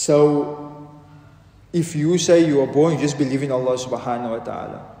 So if you say you are born, you just believe in Allah subhanahu wa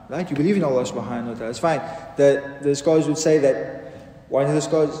ta'ala, right? You believe in Allah subhanahu wa ta'ala, it's fine. The scholars would say that one of the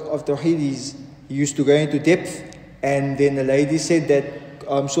scholars of Tawheed he used to go into depth, and then the lady said that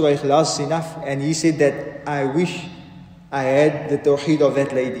Surah Ikhlas is enough, and he said that I wish I had the Tawheed of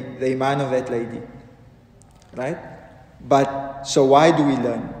that lady, the Iman of that lady, right? But, so why do we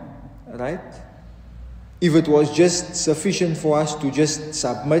learn, right? If it was just sufficient for us to just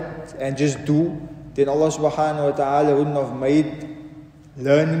submit and just do, then Allah subhanahu wa ta'ala wouldn't have made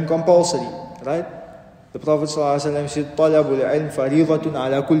learning compulsory, right? The Prophet ﷺ said, طَلَبُ الْعِلْمِ فَرِيضَةٌ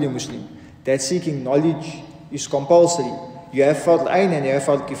عَلَى كُلِّ مُسْلِمٍ. That seeking knowledge is compulsory. You have Fard Ayn and you have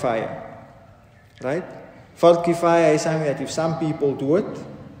Fard Kifaya, right? Fard Kifaya is something that if some people do it,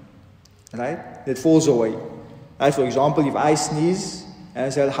 right, that falls away. Right? For example, if I sneeze and I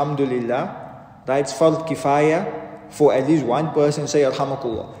say Alhamdulillah, right, it's Fard Kifaya for at least one person to say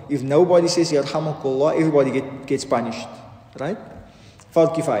Yarhamakullah. If nobody says Yarhamakullah, everybody gets punished, right?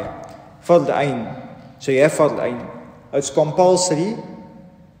 Fard Kifaya. Fard Ayn. So you have Fard Ayn. It's compulsory,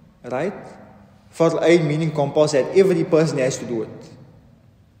 right? Fard Ayn meaning compulsory, that every person has to do it,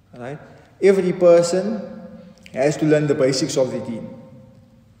 right? Every person has to learn the basics of the deen,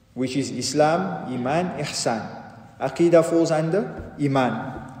 which is Islam, Iman, Ihsan. Aqeedah falls under Iman,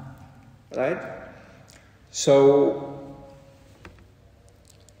 right? So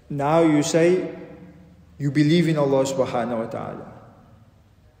now you say you believe in Allah subhanahu wa ta'ala.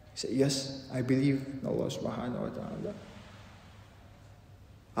 You say, yes, I believe in Allah subhanahu wa ta'ala.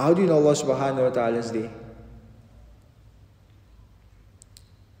 How do you know Allah subhanahu wa ta'ala is there?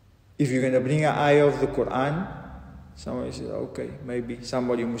 If you're going to bring an ayah of the Quran, somebody says, okay, maybe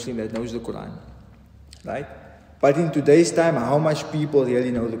somebody Muslim that knows the Quran, right? But in today's time, how much people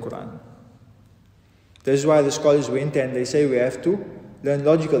really know the Quran? This is why the scholars went and they say we have to learn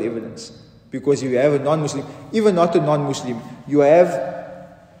logical evidence. Because if you have a non-Muslim, even not a non-Muslim, we have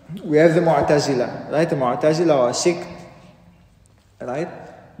the Mu'tazila, right? The Mu'tazila are a sect, right?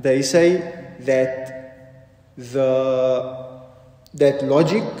 They say that that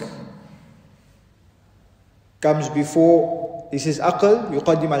logic comes before, this is aql,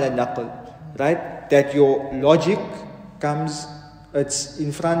 yuqaddim ala naql, right? That your logic comes, it's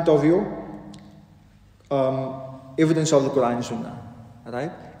in front of your evidence of the Quran and Sunnah,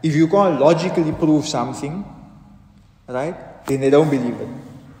 right? If you can't logically prove something, right, then they don't believe it.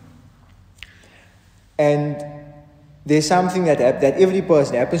 And there's something that every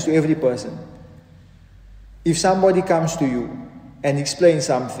person, happens to every person. If somebody comes to you and explains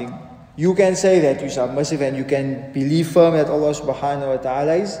something, you can say that you're submissive and you can believe firm that Allah subhanahu wa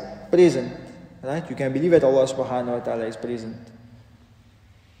ta'ala is present. Right? You can believe that Allah subhanahu wa ta'ala is present.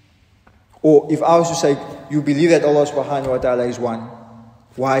 Or if I was to say, you believe that Allah subhanahu wa ta'ala is one.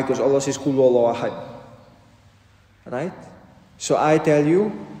 Why? Because Allah says, Qul huwallahu ahad. Right? So I tell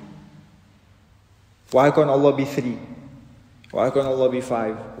you, why can't Allah be 3? Why can't Allah be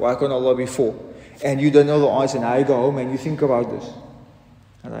 5? Why can't Allah be 4? And you don't know the answer, and I go home and you think about this.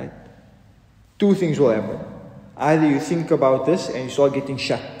 Alright? 2 things will happen. Either you think about this and you start getting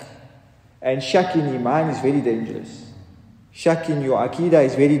shak. And shak in Iman is very dangerous. Shak in your Aqeedah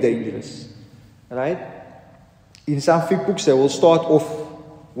is very dangerous. Right? In some fiqh books they will start off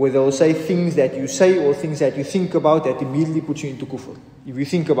where they will say things that you say or things that you think about that immediately puts you into kufr. If you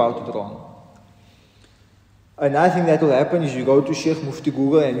think about it wrong. Another thing that will happen is you go to Sheikh Mufti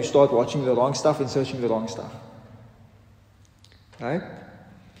Google and you start watching the wrong stuff and searching the wrong stuff. Right?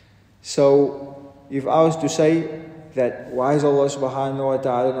 So, if I was to say that why is Allah subhanahu wa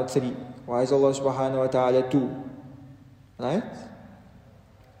ta'ala not 3? Why is Allah subhanahu wa ta'ala 2? Right?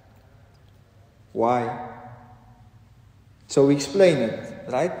 Why? So we explain it,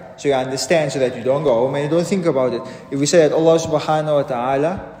 right? So you understand so that you don't go home and you don't think about it. If we say that Allah subhanahu wa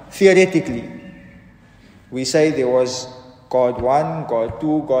ta'ala, theoretically, we say there was God 1, God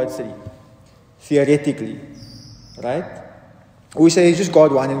 2, God 3. Theoretically. Right? We say it's just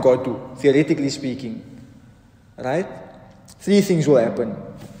God 1 and God 2. Theoretically speaking. Right? 3 things will happen.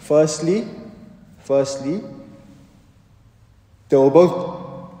 Firstly, they will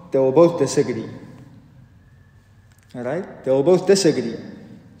both disagree. Alright? They will both disagree.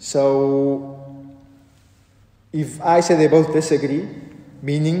 So, if I say they both disagree,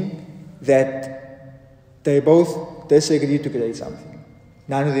 meaning that they both disagree to create something.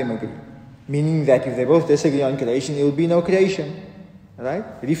 None of them agree. Meaning that if they both disagree on creation, there will be no creation. Right?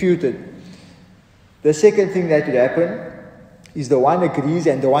 Refuted. The second thing that will happen is the one agrees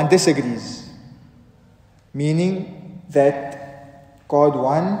and the one disagrees. Meaning that God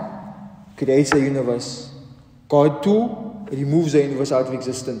 1 creates the universe. God 2 removes the universe out of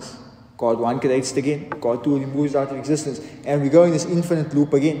existence. God 1 creates it again. God 2 removes it out of existence. And we go in this infinite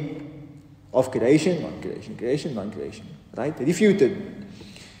loop again of creation, non-creation, creation, non-creation. Right? Refuted.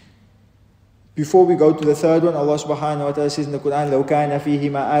 Before we go to the third one, Allah subhanahu wa ta'ala says in the Quran, لَوْ كَانَ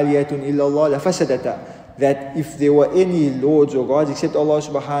فِيهِمَا آلِيَةٌ إِلَّا اللَّهُ لَفَسَدَتَا. That if there were any lords or gods except Allah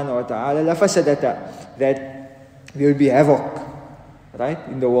subhanahu wa ta'ala, لَفَسَدَتَا. That there will be havoc, right,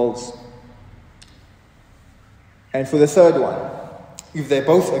 in the worlds. And for the third one, if they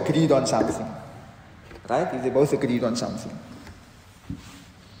both agreed on something, right, if they both agreed on something.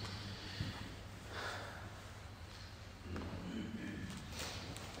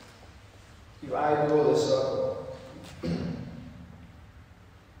 If I draw the circle,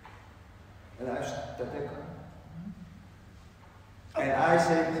 and I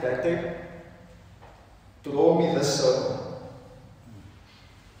say, Tatek, draw me this circle.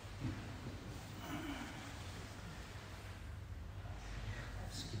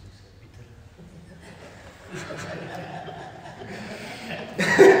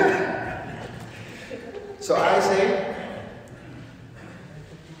 So I say,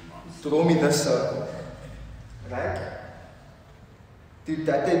 draw me this circle. Right? Did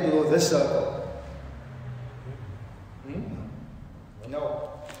Tate draw this circle? No.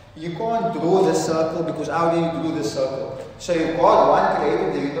 You can't draw this circle because how do you draw this circle? So if God 1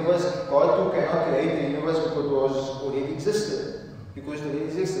 created the universe, God 2 cannot create the universe because it was already existed. Because it already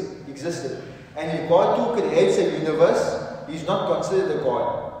existed. And if God 2 creates a universe, he is not considered a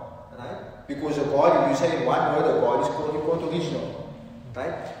God. Right? Because a God, if you say in one word, a God is called original.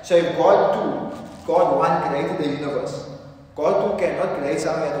 Right? So if God 1 created the universe, God 2 cannot create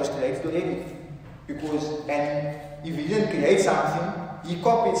something that was created already. Because, and if he didn't create something, he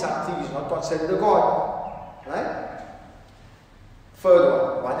copied something, he's not considered a God. Right?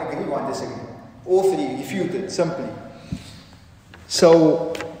 Third one agree, one disagree. All three refuted, simply.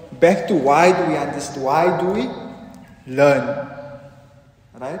 So, back to why do we understand? Why do we learn?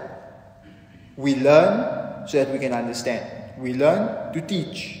 Right? We learn so that we can understand. We learn to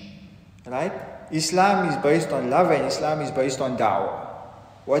teach. Right? Islam is based on love and Islam is based on da'wah.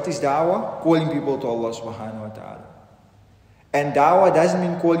 What is da'wah? Calling people to Allah subhanahu wa ta'ala. And da'wah doesn't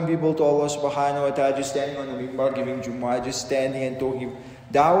mean calling people to Allah subhanahu wa ta'ala, just standing on the minbar giving Jumu'ah, just standing and talking.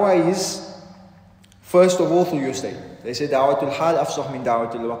 Da'wah is, first of all, through your state. They say da'watul hal afsah min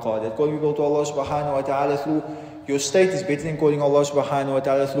da'watul waqad. That calling people to Allah subhanahu wa ta'ala through your state is better than calling Allah subhanahu wa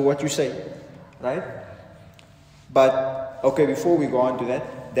ta'ala through what you say. Right? But, okay, before we go on to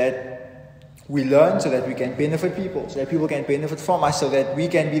that we learn so that we can benefit people, so that people can benefit from us, so that we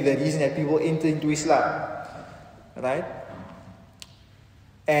can be the reason that people enter into Islam. Right?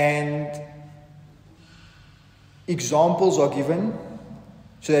 And examples are given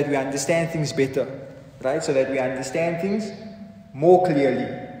so that we understand things better. Right? So that we understand things more clearly.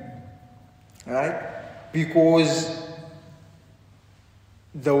 Right? Because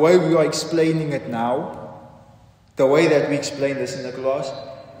the way we are explaining it now, the way that we explain this in the class,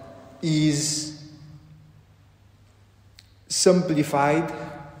 is simplified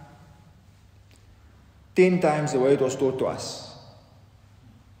 10 times the way it was taught to us.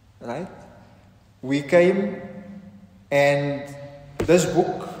 Right? We came and this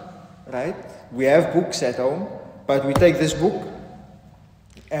book, right? We have books at home, but we take this book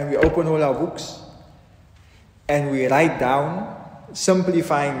and we open all our books and we write down,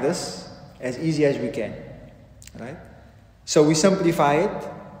 simplifying this as easy as we can. Right? So we simplify it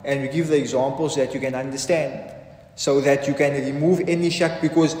and we give the examples that you can understand, so that you can remove any shak,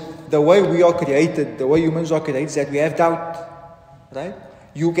 because the way we are created, the way humans are created, is that we have doubt. Right?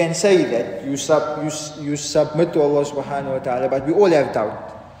 You can say that you submit to Allah subhanahu wa ta'ala, but we all have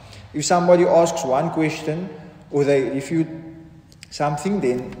doubt. If somebody asks one question or they refute something,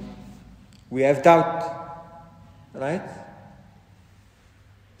 then we have doubt. Right?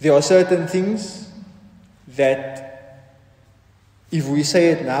 There are certain things that if we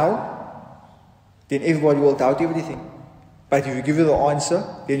say it now, then everybody will doubt everything. But if you give you the answer,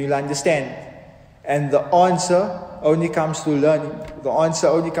 then you'll understand. And the answer only comes through learning. The answer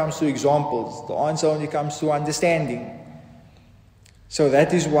only comes through examples. The answer only comes through understanding. So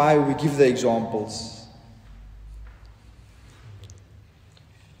that is why we give the examples.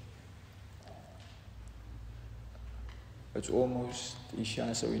 It's almost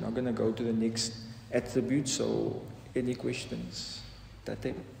Isha, so we're not going to go to the next attribute. So, any questions?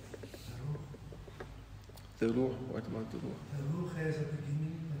 Tate? The Ruh, what about the Ruh? The Ruh has a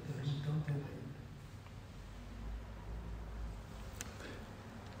beginning, but the Ruh don't have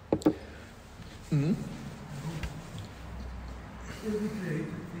an end. Every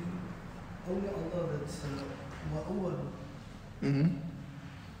created thing, only Allah that's Wa'awal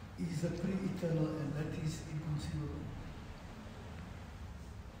is the pre-eternal, and that is inconceivable.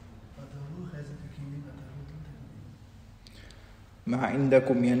 But the Ruh has a beginning, but the Ruh don't have an end. مَا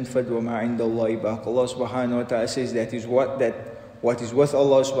عِنْدَكُمْ يَنْفَدْ وَمَا عِنْدَ اللَّهِ بَاقٍ. Allah subhanahu wa ta'ala says that what is with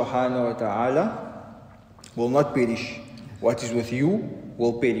Allah subhanahu wa ta'ala will not perish. What is with you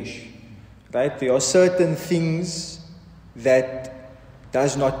will perish. Right? There are certain things that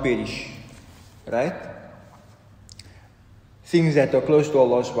does not perish. Right? Things that are close to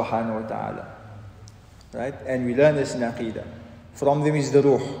Allah subhanahu wa ta'ala. Right? And we learn this in Aqeedah. From them is the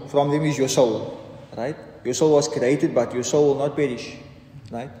Ruh. From them is your soul. Right? Your soul was created, but your soul will not perish.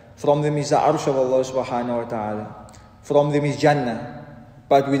 Right? From them is the Arsh of Allah subhanahu wa ta'ala. From them is Jannah.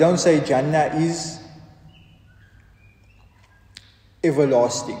 But we don't say Jannah is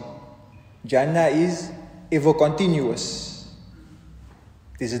everlasting. Jannah is ever continuous.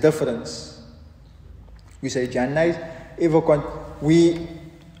 There's a difference. We say Jannah is ever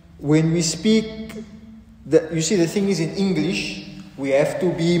when we speak, you see the thing is in English, we have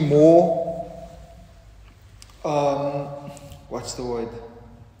to be more what's the word?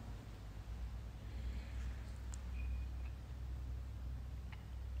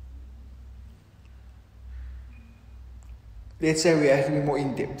 Let's say we have to be more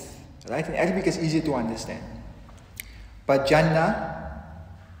in depth. Right? In Arabic it's easy to understand. But Jannah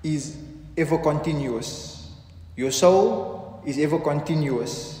is ever continuous. Your soul is ever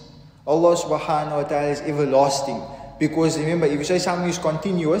continuous. Allah subhanahu wa ta'ala is everlasting. Because remember, if you say something is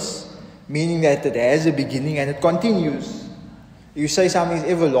continuous, meaning that it has a beginning and it continues. If you say something is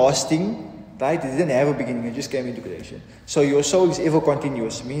everlasting, right, it didn't have a beginning, it just came into creation. So your soul is ever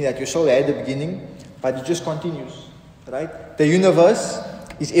continuous, meaning that your soul had a beginning, but it just continues. Right? The universe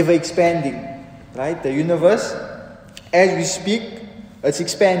is ever expanding. Right? The universe, as we speak, it's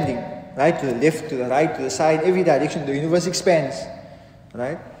expanding. Right? To the left, to the right, to the side, every direction, the universe expands.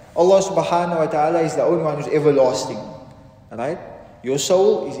 Right? Allah subhanahu wa ta'ala is the only one who's everlasting. Right? Your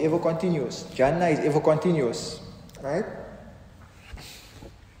soul is ever continuous. Jannah is ever continuous. Right?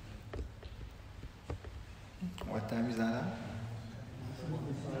 What time is that?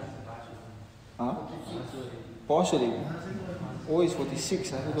 Huh? Partially. Oh, it's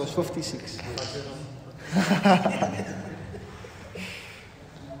 46. I thought it was 56.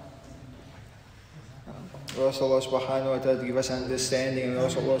 We ask Allah subhanahu wa ta'ala to give us understanding, and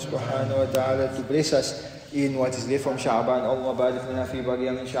also Allah subhanahu wa ta'ala to bless us in what is left from Sha'ban. Allah barik lana fi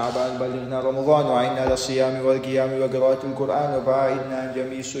baqiya min Sha'ban, balighna Ramadan, wa a'inna ala siyami wal qiyami wa qira'ati al-Qur'an, wa ba'idna an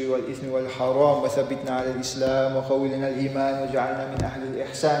jami'i su'i wal ithmi wal haram, wa thabbitna ala al-Islam, wa qawwilna al-iman, wa ja'alna min ahli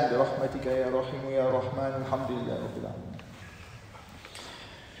al-ihsan, bi rahmatika ya rahim ya rahman, alhamdulillah rabbil alamin.